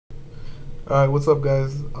Alright, what's up,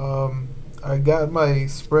 guys? I got my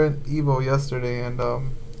Sprint Evo yesterday, and I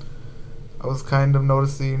was kind of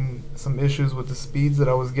noticing some issues with the speeds that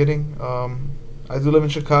I was getting. I do live in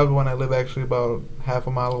Chicago, and I live actually about half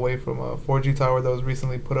a mile away from a 4G tower that was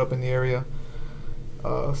recently put up in the area.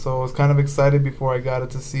 So I was kind of excited before I got it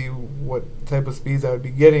to see what type of speeds I would be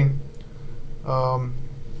getting. Um,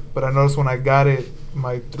 but I noticed when I got it,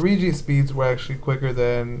 my 3G speeds were actually quicker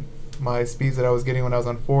than my speeds that I was getting when I was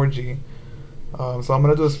on 4G. So I'm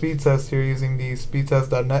gonna do a speed test here using the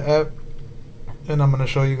speedtest.net app, and I'm gonna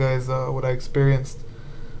show you guys what I experienced.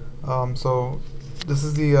 So this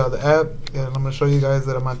is the app, and I'm gonna show you guys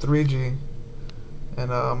that I'm on 3G,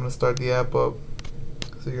 and I'm gonna start the app up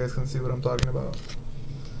so you guys can see what I'm talking about.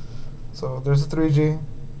 So there's the 3G.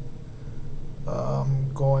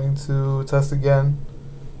 I'm going to test again.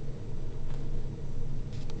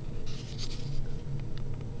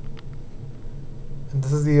 And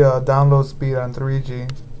this is the download speed on 3G.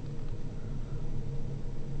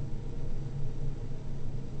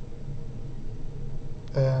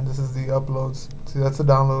 And this is the uploads. See, that's the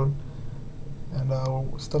download. And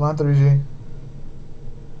we're still on 3G.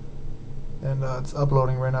 And it's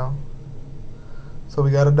uploading right now. So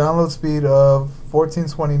we got a download speed of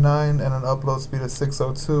 1429 and an upload speed of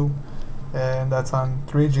 602. And that's on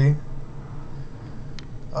 3G.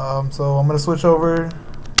 So I'm going to switch over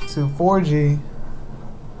to 4G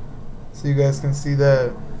so you guys can see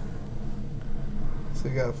that. So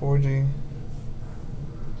you got 4G.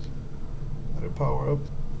 Let it power up.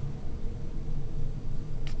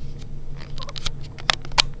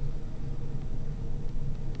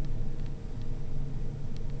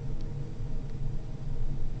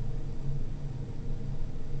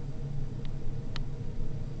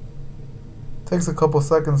 Takes a couple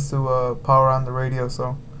seconds to power on the radio,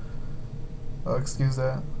 so excuse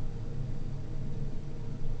that.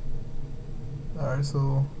 Alright,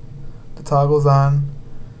 so the toggle's on.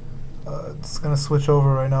 It's gonna switch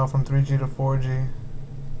over right now from 3G to 4G.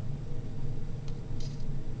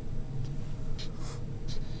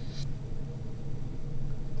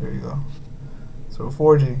 There you go. So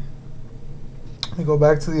 4G. Let me go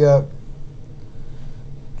back to the app.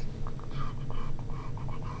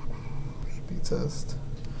 Speed test.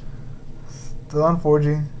 Still on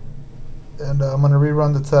 4G. And I'm gonna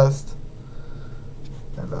rerun the test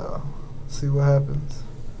and see what happens.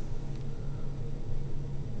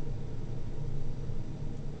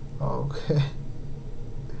 Okay.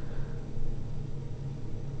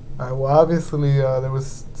 Alright, well, obviously there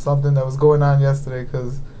was something that was going on yesterday,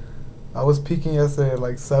 because I was peaking yesterday at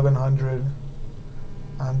like 700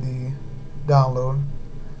 on the download.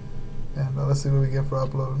 And let's see what we get for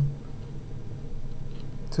upload.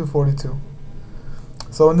 242.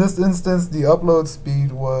 So in this instance, the upload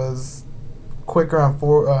speed was quicker on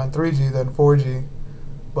 3G than 4G,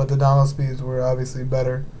 but the download speeds were obviously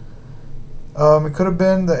better. It could have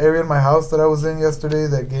been the area in my house that I was in yesterday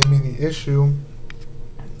that gave me the issue.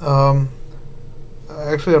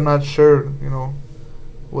 Actually, I'm not sure,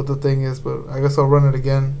 what the thing is, but I guess I'll run it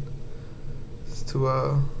again just to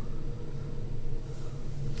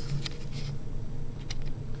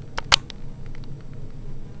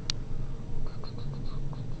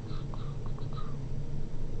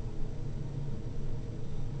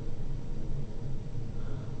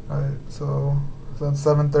Alright, so it's on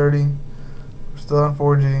 730. We're still on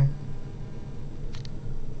 4G.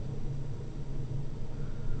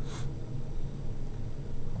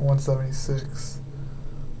 .176.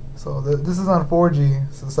 So this is on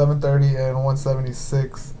 4G, so 730 and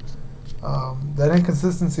 176. That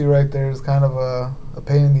inconsistency right there is kind of a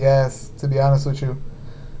pain in the ass, to be honest with you.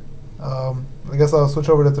 I guess I'll switch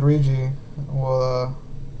over to 3G. We'll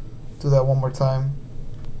do that one more time.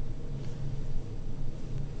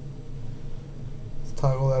 Let's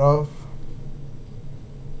toggle that off.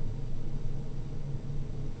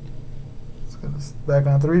 Let's get back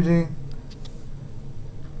on 3G.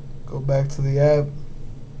 Go back to the app.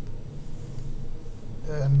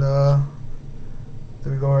 And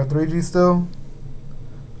there we go, we're at 3G still.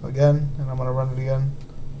 Again, and I'm gonna run it again.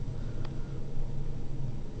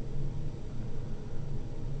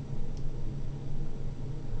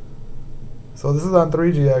 So this is on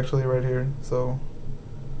 3G actually right here. So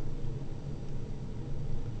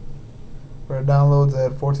we're at downloads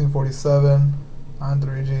at 1447 on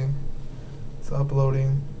 3G. It's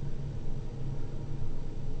uploading.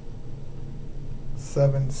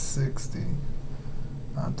 760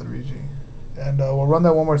 on 3G. And we'll run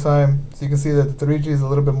that one more time so you can see that the 3G is a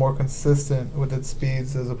little bit more consistent with its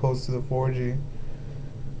speeds as opposed to the 4G.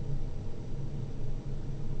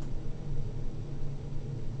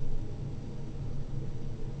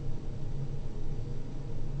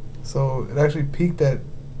 So it actually peaked at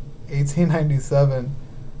 1897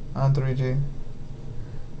 on 3G,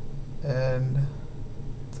 and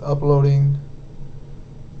it's uploading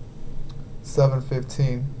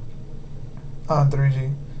 715 on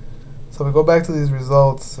 3G. So we go back to these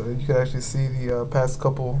results, you can actually see the past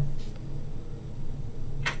couple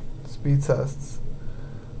speed tests.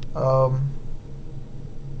 So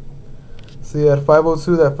yeah, at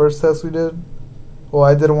 502, that first test we did, well,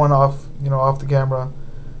 I did one off, off the camera.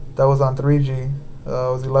 That was on 3G. It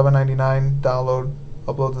was 1199 download,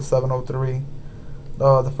 upload to 703.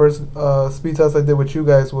 The first speed test I did with you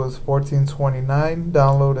guys was 1429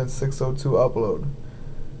 download and 602 upload.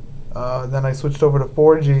 Then I switched over to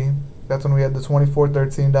 4G. That's when we had the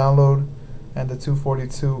 2413 download and the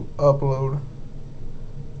 242 upload.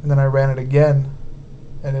 And then I ran it again,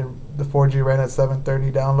 and the 4G ran at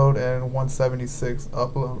 730 download and 176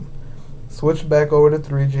 upload. Switched back over to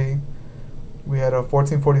 3G. We had a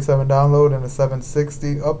 1447 download and a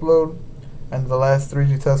 760 upload. And the last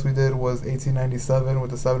 3G test we did was 1897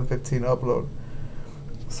 with a 715 upload.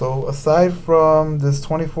 So aside from this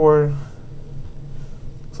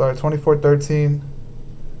 2413,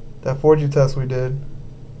 that 4G test we did,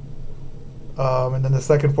 and then the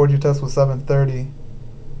second 4G test was 730,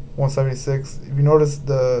 176. If you notice,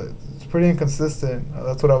 it's pretty inconsistent.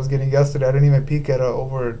 That's what I was getting yesterday. I didn't even peak at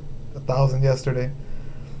over 1,000 yesterday.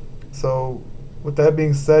 So with that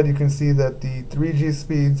being said, you can see that the 3G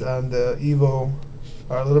speeds on the Evo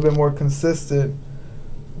are a little bit more consistent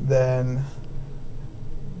than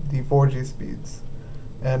the 4G speeds.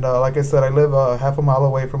 And like I said, I live half a mile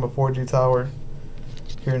away from a 4G tower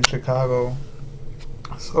here in Chicago.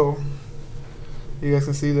 So you guys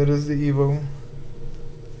can see that is the Evo.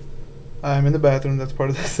 I'm in the bathroom. That's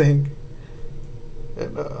part of the sink.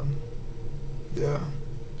 And yeah,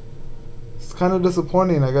 it's kind of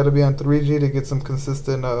disappointing. I got to be on 3G to get some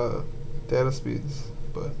consistent data speeds.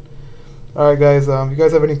 But alright guys, if you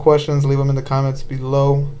guys have any questions, leave them in the comments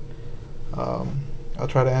below. I'll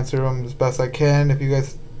try to answer them as best I can. If you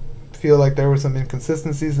guys feel like there were some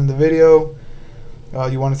inconsistencies in the video,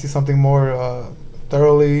 you want to see something more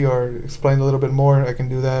thoroughly or explain a little bit more, I can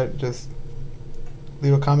do that. Just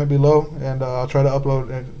leave a comment below, and I'll try to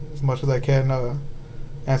upload as much as I can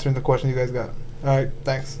answering the question you guys got. Alright,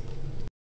 thanks.